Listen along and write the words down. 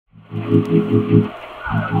Stand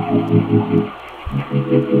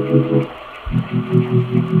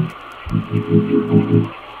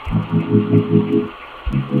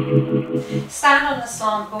on the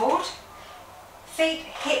slant board, feet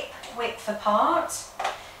hip width apart.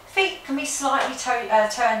 Feet can be slightly turned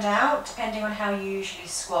out depending on how you usually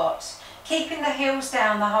squat. Keeping the heels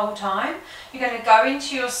down the whole time. You're going to go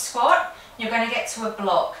into your squat, you're going to get to a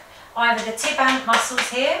block. Either the tib-band muscles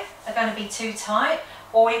here are going to be too tight,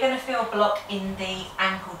 or you're going to feel a block in the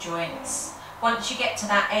ankle joints. Once you get to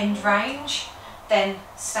that end range, then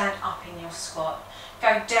stand up in your squat.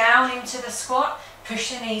 Go down into the squat,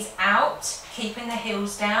 push the knees out, keeping the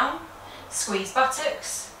heels down, squeeze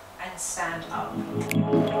buttocks and stand up.